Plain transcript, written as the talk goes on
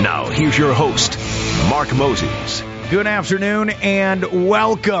here's your host, Mark Moses. Good afternoon and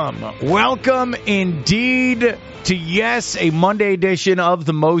welcome. Welcome indeed to, yes, a Monday edition of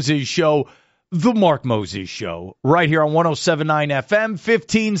the Moses Show, the Mark Moses Show, right here on 107.9 FM,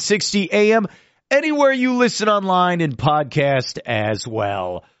 1560 AM, anywhere you listen online and podcast as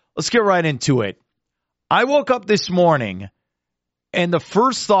well. Let's get right into it. I woke up this morning and the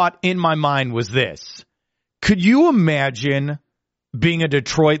first thought in my mind was this. Could you imagine being a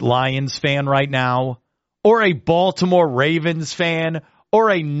Detroit Lions fan right now, or a Baltimore Ravens fan,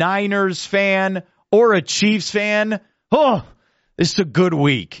 or a Niners fan, or a Chiefs fan? Oh, this is a good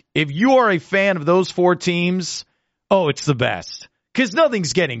week. If you are a fan of those four teams, oh, it's the best. Because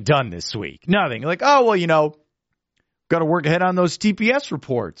nothing's getting done this week. Nothing. Like, oh, well, got to work ahead on those TPS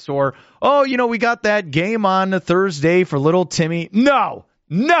reports. Or, oh, we got that game on a Thursday for little Timmy. No.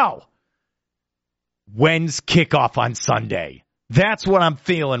 When's kickoff on Sunday? That's what I'm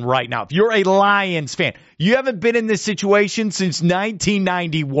feeling right now. If you're a Lions fan, you haven't been in this situation since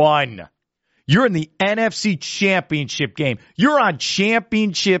 1991. You're in the NFC Championship game. You're on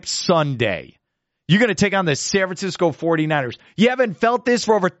Championship Sunday. You're going to take on the San Francisco 49ers. You haven't felt this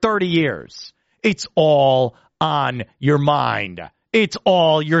for over 30 years. It's all on your mind. It's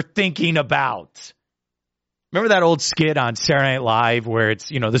all you're thinking about. Remember that old skit on Saturday Night Live where it's,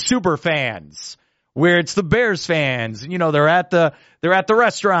 the super fans, where it's the Bears fans, they're at the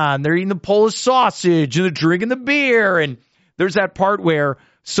restaurant, they're eating the Polish sausage and they're drinking the beer. And there's that part where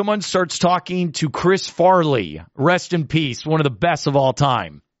someone starts talking to Chris Farley, rest in peace, one of the best of all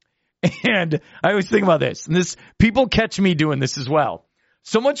time. And I always think about this, and people catch me doing this as well.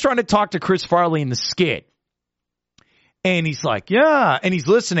 Someone's trying to talk to Chris Farley in the skit. And he's like, yeah, and he's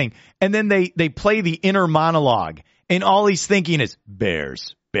listening. And then they play the inner monologue. And all he's thinking is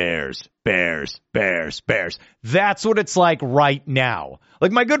Bears, Bears, Bears, Bears, Bears. That's what it's like right now.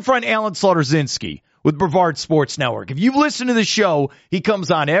 Like my good friend Alan Slaughterzinski with Brevard Sports Network. If you've listened to the show, he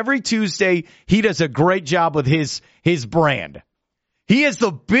comes on every Tuesday. He does a great job with his brand. He is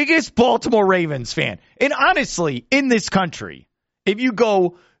the biggest Baltimore Ravens fan. And honestly, in this country, if you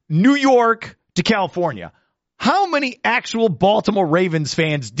go New York to California, how many actual Baltimore Ravens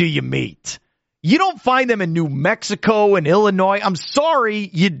fans do you meet? You don't find them in New Mexico and Illinois. I'm sorry,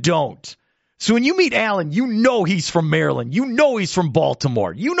 you don't. So when you meet Alan, you know he's from Maryland. You know he's from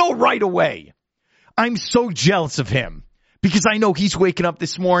Baltimore. You know right away. I'm so jealous of him because I know he's waking up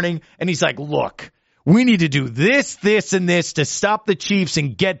this morning and he's like, look, we need to do this, this, and this to stop the Chiefs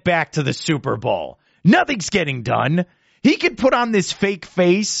and get back to the Super Bowl. Nothing's getting done. He could put on this fake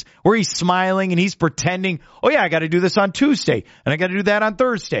face where he's smiling and he's pretending, oh yeah, I got to do this on Tuesday and I got to do that on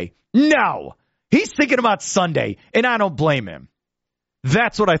Thursday. No. He's thinking about Sunday, and I don't blame him.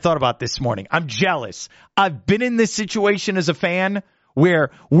 That's what I thought about this morning. I'm jealous. I've been in this situation as a fan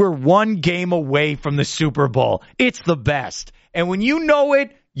where we're one game away from the Super Bowl. It's the best. And when you know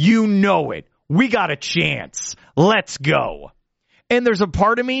it, you know it. We got a chance. Let's go. And there's a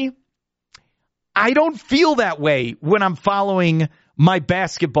part of me, I don't feel that way when I'm following my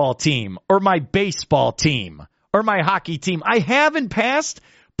basketball team or my baseball team or my hockey team. I have in past,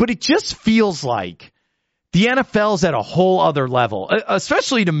 but it just feels like the NFL's at a whole other level,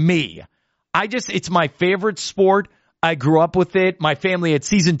 especially to me. It's my favorite sport. I grew up with it. My family had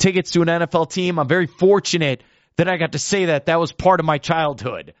season tickets to an NFL team. I'm very fortunate that I got to say that was part of my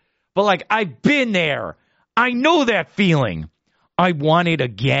childhood. But I've been there. I know that feeling. I want it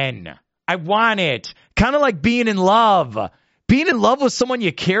again. I want it. Kind of like being in love. Being in love with someone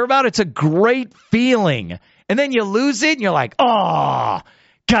you care about, it's a great feeling. And then you lose it and you're like, oh,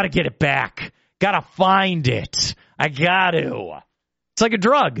 got to get it back. Got to find it. I got to. It's like a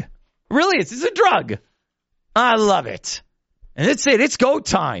drug. Really, it's a drug. I love it. And that's it. It's go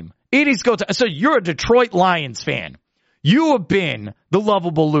time. It is go time. So you're a Detroit Lions fan. You have been the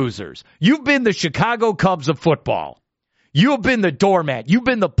lovable losers. You've been the Chicago Cubs of football. You have been the doormat. You've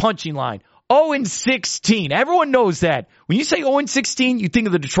been the punching line. 0-16. Everyone knows that. When you say 0-16, you think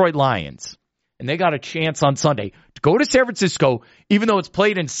of the Detroit Lions. And they got a chance on Sunday to go to San Francisco, even though it's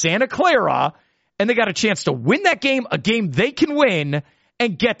played in Santa Clara, and they got a chance to win that game, a game they can win,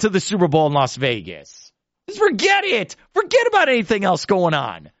 and get to the Super Bowl in Las Vegas. Just forget it. Forget about anything else going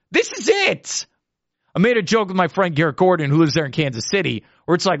on. This is it. I made a joke with my friend Garrett Gordon, who lives there in Kansas City,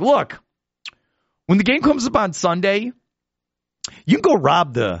 where it's like, look, when the game comes up on Sunday, you can go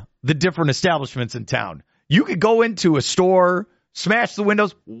rob the different establishments in town. You could go into a store, smash the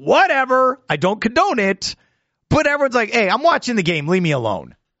windows, whatever. I don't condone it. But everyone's like, hey, I'm watching the game. Leave me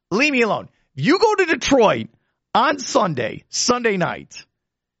alone. Leave me alone. You go to Detroit on Sunday night.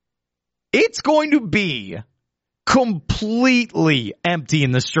 It's going to be completely empty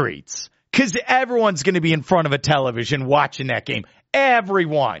in the streets because everyone's going to be in front of a television watching that game.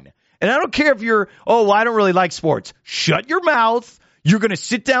 Everyone. And I don't care if you're, I don't really like sports. Shut your mouth. You're going to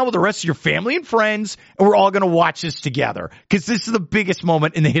sit down with the rest of your family and friends, and we're all going to watch this together because this is the biggest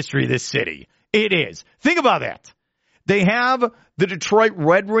moment in the history of this city. It is. Think about that. They have the Detroit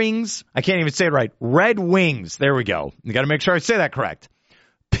Red Wings. I can't even say it right. Red Wings. There we go. You got to make sure I say that correct.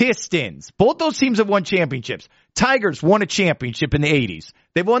 Pistons. Both those teams have won championships. Tigers won a championship in the 80s.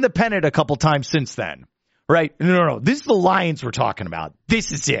 They've won the pennant a couple times since then. Right? No. This is the Lions we're talking about.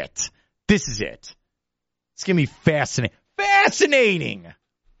 This is it. This is it. It's going to be fascinating. Fascinating.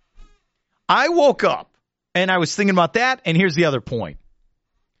 I woke up and I was thinking about that, and here's the other point.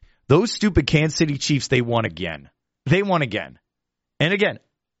 Those stupid Kansas City Chiefs, they won again. They won again. And again,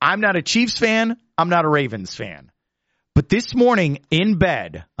 I'm not a Chiefs fan. I'm not a Ravens fan. But this morning in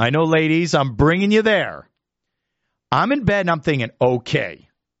bed, I know, ladies, I'm bringing you there. I'm in bed and I'm thinking, okay,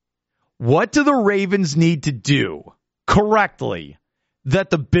 what do the Ravens need to do correctly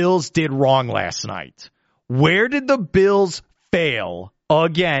that the Bills did wrong last night? Where did the Bills fail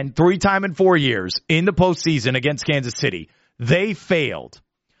again, 3 times in 4 years in the postseason against Kansas City? They failed.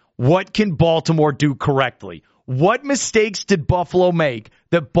 What can Baltimore do correctly? What mistakes did Buffalo make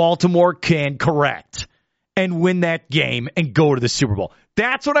that Baltimore can correct and win that game and go to the Super Bowl?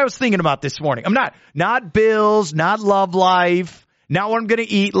 That's what I was thinking about this morning. I'm not Bills, not love life, not what I'm going to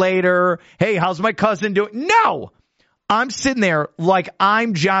eat later. Hey, how's my cousin doing? No, I'm sitting there like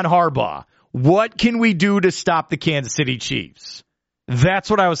I'm John Harbaugh. What can we do to stop the Kansas City Chiefs? That's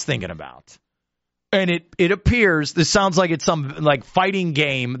what I was thinking about. And it appears, this sounds like it's some like fighting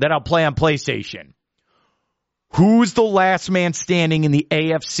game that I'll play on PlayStation. Who's the last man standing in the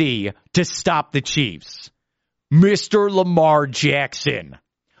AFC to stop the Chiefs? Mr. Lamar Jackson.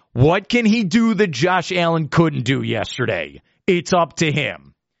 What can he do that Josh Allen couldn't do yesterday? It's up to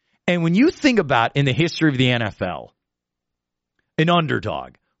him. And when you think about in the history of the NFL, an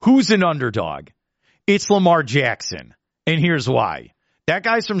underdog, who's an underdog? It's Lamar Jackson. And here's why. That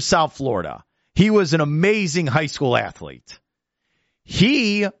guy's from South Florida. He was an amazing high school athlete.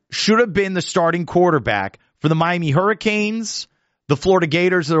 He should have been the starting quarterback for the Miami Hurricanes, the Florida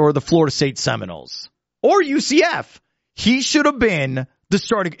Gators, or the Florida State Seminoles, or UCF. He should have been the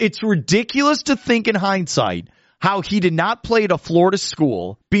starting. It's ridiculous to think in hindsight how he did not play at a Florida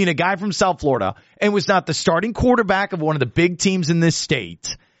school, being a guy from South Florida, and was not the starting quarterback of one of the big teams in this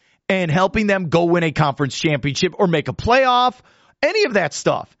state and helping them go win a conference championship or make a playoff, any of that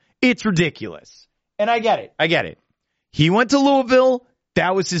stuff. It's ridiculous. And I get it. He went to Louisville.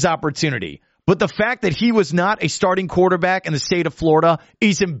 That was his opportunity. But the fact that he was not a starting quarterback in the state of Florida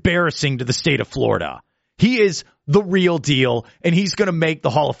is embarrassing to the state of Florida. He is the real deal, and he's going to make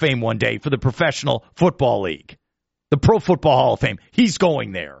the Hall of Fame one day for the Professional Football League, the Pro Football Hall of Fame. He's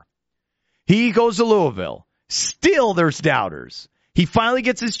going there. He goes to Louisville. Still, there's doubters. He finally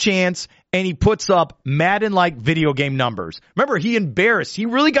gets his chance, and he puts up Madden-like video game numbers. Remember, he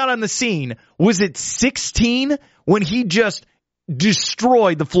really got on the scene. Was it 16 when he just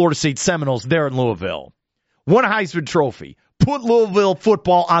destroyed the Florida State Seminoles there in Louisville? Won a Heisman Trophy. Put Louisville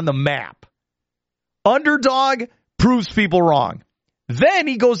football on the map. Underdog proves people wrong. Then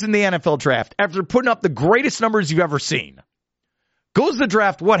he goes in the NFL draft after putting up the greatest numbers you've ever seen. Goes to the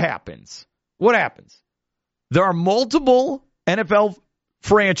draft, what happens? There are multiple NFL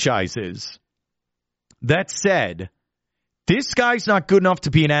franchises that said, this guy's not good enough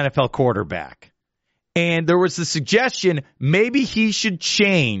to be an NFL quarterback. And there was the suggestion maybe he should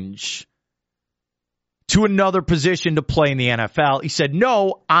change to another position to play in the NFL. He said,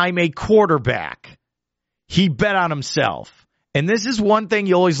 no, I'm a quarterback. He bet on himself. And this is one thing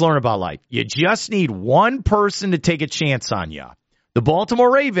you always learn about life. You just need one person to take a chance on you. The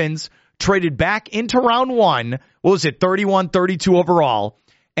Baltimore Ravens traded back into round 1, 31-32 overall,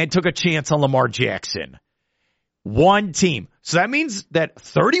 and took a chance on Lamar Jackson. One team. So that means that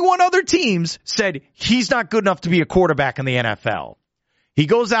 31 other teams said he's not good enough to be a quarterback in the NFL. He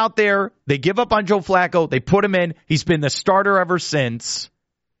goes out there, they give up on Joe Flacco, they put him in, he's been the starter ever since.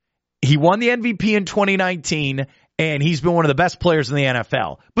 He won the MVP in 2019, and he's been one of the best players in the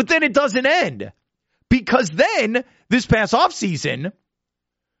NFL. But then it doesn't end. Because then, this past offseason,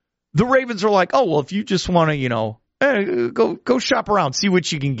 the Ravens are like, oh, well, if you just want to, go shop around, see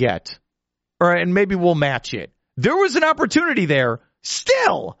what you can get. All right, and maybe we'll match it. There was an opportunity there.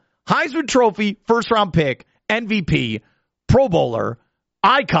 Still, Heisman Trophy, first-round pick, MVP, Pro Bowler,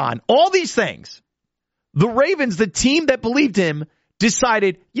 icon, all these things. The Ravens, the team that believed him,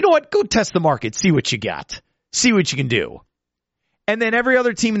 decided, you know what, go test the market, see what you got, see what you can do. And then every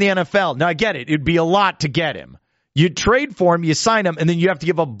other team in the NFL, now I get it, it'd be a lot to get him. You trade for him, you sign him, and then you have to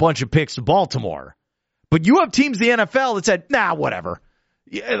give up a bunch of picks to Baltimore. But you have teams in the NFL that said, nah, whatever.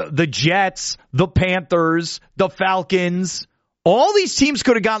 The Jets, the Panthers, the Falcons, all these teams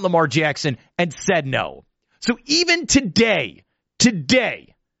could have gotten Lamar Jackson and said no. So even today,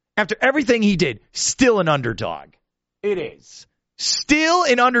 after everything he did, still an underdog. It is. Still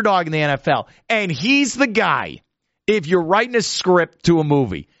an underdog in the NFL. And he's the guy, if you're writing a script to a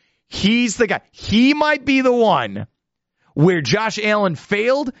movie, he's the guy. He might be the one where Josh Allen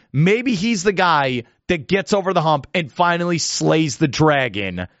failed. Maybe he's the guy that gets over the hump and finally slays the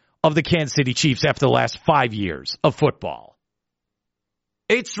dragon of the Kansas City Chiefs after the last 5 years of football.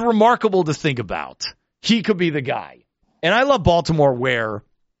 It's remarkable to think about. He could be the guy. And I love Baltimore where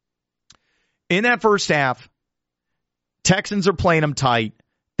in that first half, Texans are playing them tight.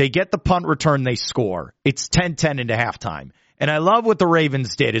 They get the punt return, they score. It's 10-10 into halftime. And I love what the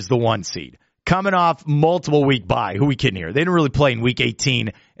Ravens did as the 1 seed. Coming off multiple week bye. Who we kidding here? They didn't really play in week 18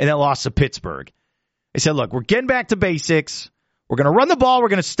 and then lost to Pittsburgh. They said, look, we're getting back to basics. We're going to run the ball. We're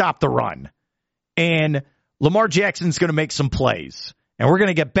going to stop the run. And Lamar Jackson's going to make some plays. And we're going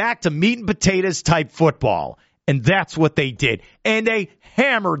to get back to meat and potatoes type football. And that's what they did. And they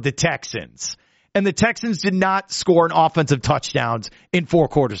hammered the Texans. And the Texans did not score an offensive touchdowns in 4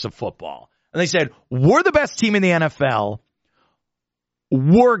 quarters of football. And they said, we're the best team in the NFL.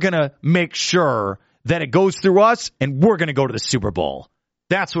 We're going to make sure that it goes through us, and we're going to go to the Super Bowl.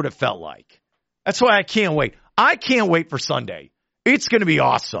 That's what it felt like. That's why I can't wait. I can't wait for Sunday. It's going to be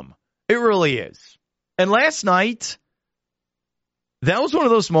awesome. It really is. And last night, that was one of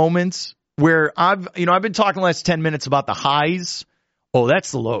those moments where I've been talking the last 10 minutes about the highs. Oh,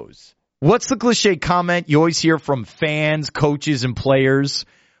 that's the lows. What's the cliche comment you always hear from fans, coaches, and players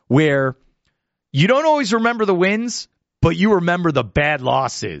where you don't always remember the wins, but you remember the bad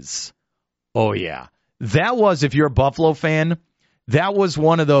losses? Oh, yeah. That was, if you're a Buffalo fan, that was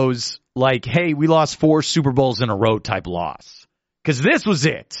one of those, like, hey, we lost 4 Super Bowls in a row type loss. Because this was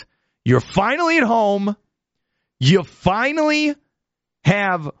it. You're finally at home. You finally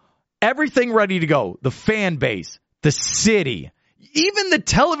have everything ready to go. The fan base, the city, even the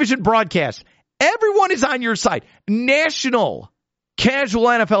television broadcast. Everyone is on your side. National, casual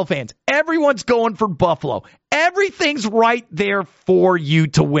NFL fans. Everyone's going for Buffalo. Everything's right there for you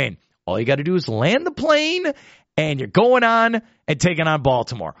to win. All you got to do is land the plane, and you're going on and taking on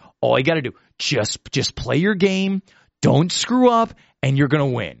Baltimore. All you got to do, just play your game. Don't screw up, and you're going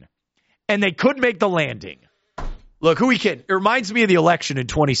to win. And they couldn't make the landing. Look, who we kidding? It reminds me of the election in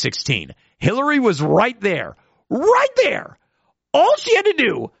 2016. Hillary was right there. Right there. All she had to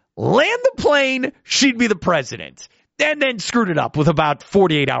do, land the plane, she'd be the president. And then screwed it up with about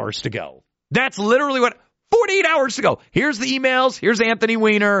 48 hours to go. That's literally what, 48 hours to go. Here's the emails. Here's Anthony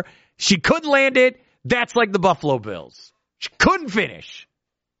Weiner. She couldn't land it. That's like the Buffalo Bills. She couldn't finish.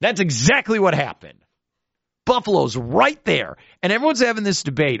 That's exactly what happened. Buffalo's right there. And everyone's having this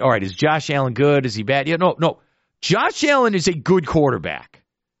debate. All right, is Josh Allen good? Is he bad? Yeah, no. Josh Allen is a good quarterback.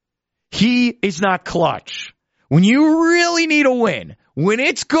 He is not clutch. When you really need a win, when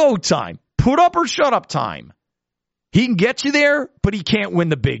it's go time, put up or shut up time, he can get you there, but he can't win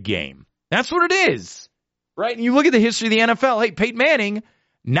the big game. That's what it is. Right? And you look at the history of the NFL. Hey, Peyton Manning,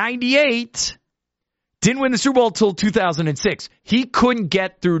 98, didn't win the Super Bowl until 2006. He couldn't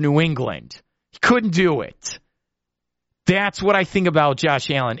get through New England. He couldn't do it. That's what I think about Josh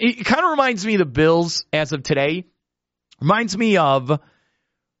Allen. It kind of reminds me of the Bills as of today. Reminds me of,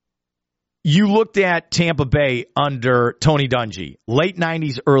 you looked at Tampa Bay under Tony Dungy, late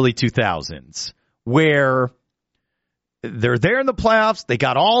 90s, early 2000s, where they're there in the playoffs. They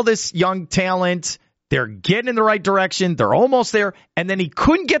got all this young talent. They're getting in the right direction. They're almost there. And then he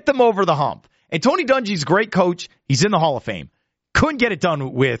couldn't get them over the hump. And Tony Dungy's a great coach. He's in the Hall of Fame. Couldn't get it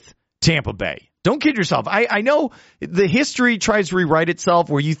done with Tampa Bay. Don't kid yourself. I know the history tries to rewrite itself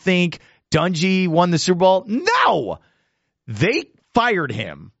where you think Dungy won the Super Bowl. No! They fired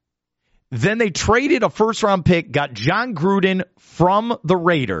him. Then they traded a first-round pick, got John Gruden from the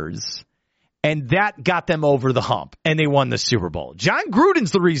Raiders, and that got them over the hump, and they won the Super Bowl. John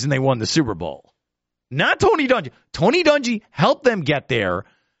Gruden's the reason they won the Super Bowl, not Tony Dungy. Tony Dungy helped them get there,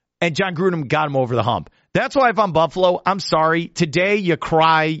 and John Gruden got them over the hump. That's why if I'm Buffalo, I'm sorry. Today you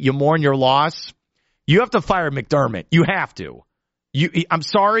cry, you mourn your loss. You have to fire McDermott. You have to. I'm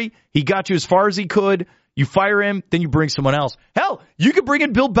sorry. He got you as far as he could. You fire him, then you bring someone else. Hell, you could bring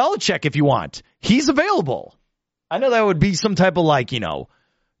in Bill Belichick if you want. He's available. I know that would be some type of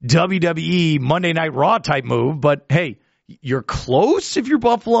WWE Monday Night Raw type move, but hey, you're close if you're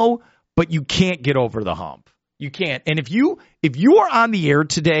Buffalo, but you can't get over the hump. You can't. And if you are on the air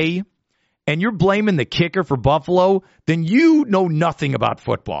today and you're blaming the kicker for Buffalo, then you know nothing about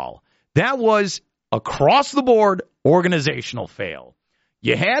football. That was across the board organizational fail.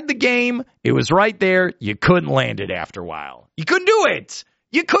 You had the game. It was right there. You couldn't land it after a while. You couldn't do it.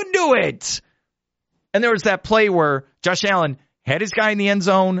 You couldn't do it. And there was that play where Josh Allen had his guy in the end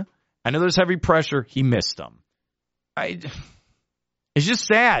zone. I know there's heavy pressure. He missed them. It's just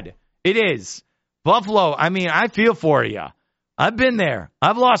sad. It is. Buffalo, I mean, I feel for you. I've been there.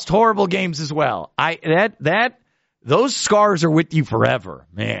 I've lost horrible games as well. Those scars are with you forever,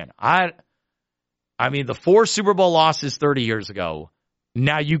 man. I mean, the 4 Super Bowl losses 30 years ago.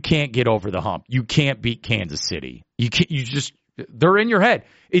 Now you can't get over the hump. You can't beat Kansas City. They're in your head.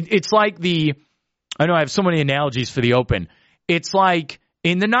 It's like I know I have so many analogies for the Open. It's like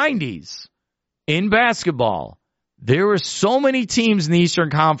in the 90s, in basketball, there were so many teams in the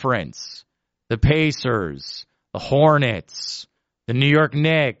Eastern Conference. The Pacers, the Hornets, the New York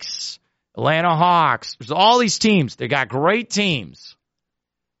Knicks, Atlanta Hawks. There's all these teams. They got great teams.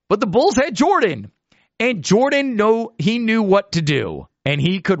 But the Bulls had Jordan. And Jordan knew what to do. And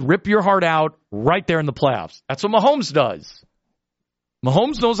he could rip your heart out right there in the playoffs. That's what Mahomes does.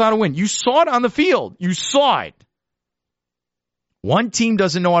 Mahomes knows how to win. You saw it on the field. You saw it. One team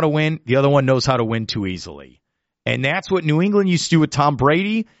doesn't know how to win. The other one knows how to win too easily. And that's what New England used to do with Tom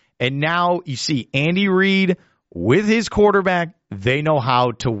Brady. And now you see Andy Reid with his quarterback. They know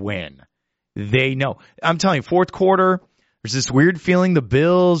how to win. They know. I'm telling you, fourth quarter, there's this weird feeling the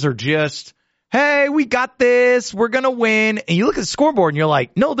Bills are just, hey, we got this. We're going to win. And you look at the scoreboard and you're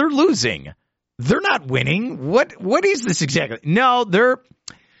like, no, they're losing. They're not winning. What is this exactly? No, they're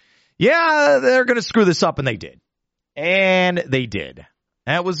going to screw this up, and they did. And they did.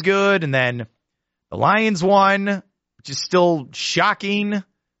 That was good. And then the Lions won, which is still shocking.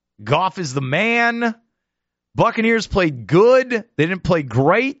 Goff is the man. Buccaneers played good. They didn't play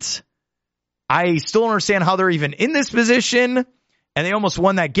great. I still don't understand how they're even in this position. And they almost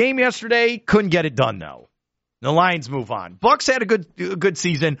won that game yesterday. Couldn't get it done, though. The Lions move on. Bucs had a good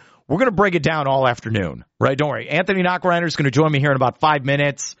season. We're going to break it down all afternoon, right? Don't worry. Anthony Knockreiner is going to join me here in about 5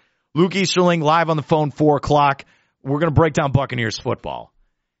 minutes. Luke Easterling live on the phone, 4 o'clock. We're going to break down Buccaneers football,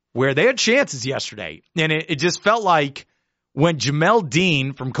 where they had chances yesterday. And it just felt like when Jamel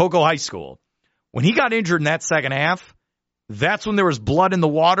Dean from Cocoa High School, when he got injured in that second half, that's when there was blood in the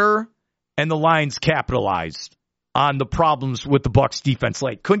water, and the Lions capitalized on the problems with the Bucs defense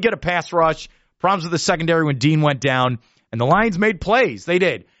late. Couldn't get a pass rush, problems with the secondary when Dean went down, and the Lions made plays. They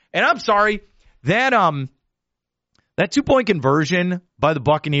did. And I'm sorry, that 2-point conversion by the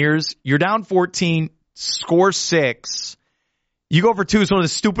Buccaneers, you're down 14, score 6. You go for 2 is one of the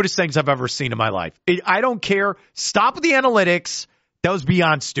stupidest things I've ever seen in my life. I don't care. Stop with the analytics. That was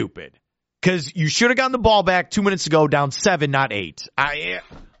beyond stupid. Because you should have gotten the ball back 2 minutes ago, down 7, not 8. I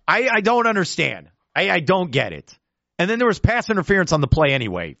don't understand. I don't get it. And then there was pass interference on the play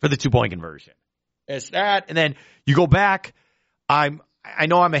anyway for the 2-point conversion. It's that. And then you go back. I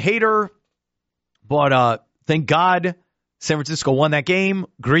know I'm a hater, but thank God San Francisco won that game.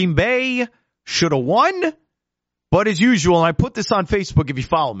 Green Bay should have won. But as usual, and I put this on Facebook if you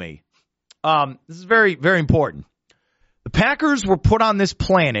follow me, this is very, very important. The Packers were put on this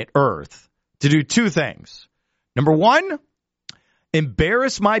planet, Earth, to do 2 things. Number 1,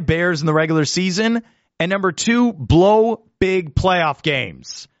 embarrass my Bears in the regular season. And number 2, blow big playoff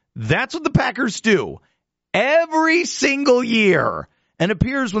games. That's what the Packers do every single year. And it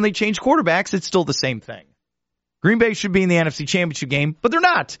appears when they change quarterbacks, it's still the same thing. Green Bay should be in the NFC Championship game, but they're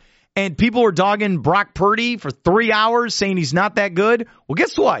not. And people were dogging Brock Purdy for 3 hours saying he's not that good. Well,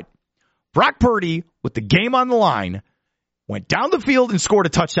 guess what? Brock Purdy, with the game on the line, went down the field and scored a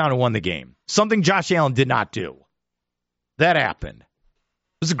touchdown and won the game. Something Josh Allen did not do. That happened.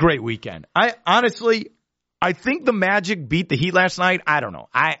 It was a great weekend. I think the Magic beat the Heat last night. I don't know.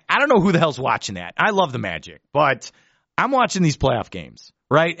 I don't know who the hell's watching that. I love the Magic, but I'm watching these playoff games,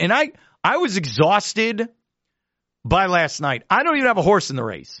 right? And I was exhausted by last night. I don't even have a horse in the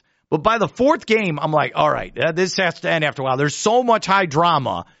race. But by the 4th game, I'm like, all right, this has to end after a while. There's so much high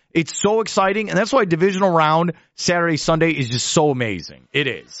drama. It's so exciting. And that's why divisional round Saturday, Sunday is just so amazing. It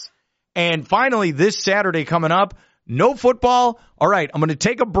is. And finally, this Saturday coming up, no football. All right, I'm going to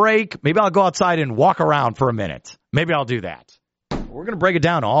take a break. Maybe I'll go outside and walk around for a minute. Maybe I'll do that. We're going to break it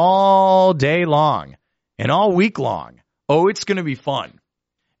down all day long and all week long. Oh, it's going to be fun.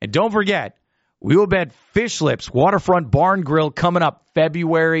 And don't forget, we will bet Fish Lips Waterfront Barn Grill coming up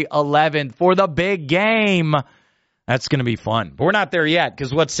February 11th for the big game. That's going to be fun. But we're not there yet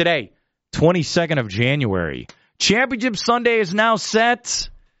because what's today? 22nd of January. Championship Sunday is now set.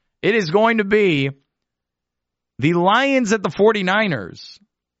 It is going to be the Lions at the 49ers.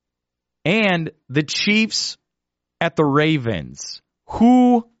 and the Chiefs at the Ravens.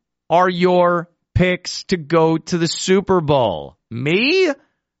 Who are your picks to go to the Super Bowl? Me?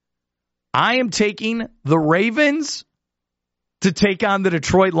 I am taking the Ravens to take on the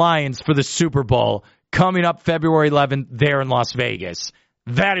Detroit Lions for the Super Bowl coming up February 11th there in Las Vegas.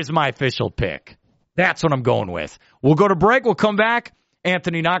 That is my official pick. That's what I'm going with. We'll go to break. We'll come back.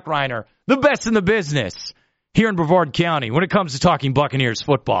 Anthony Knockreiner, the best in the business here in Brevard County when it comes to talking Buccaneers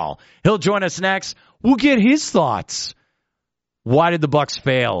football. He'll join us next. We'll get his thoughts. Why did the Bucs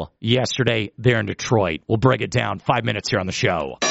fail yesterday there in Detroit? We'll break it down 5 minutes here on the show.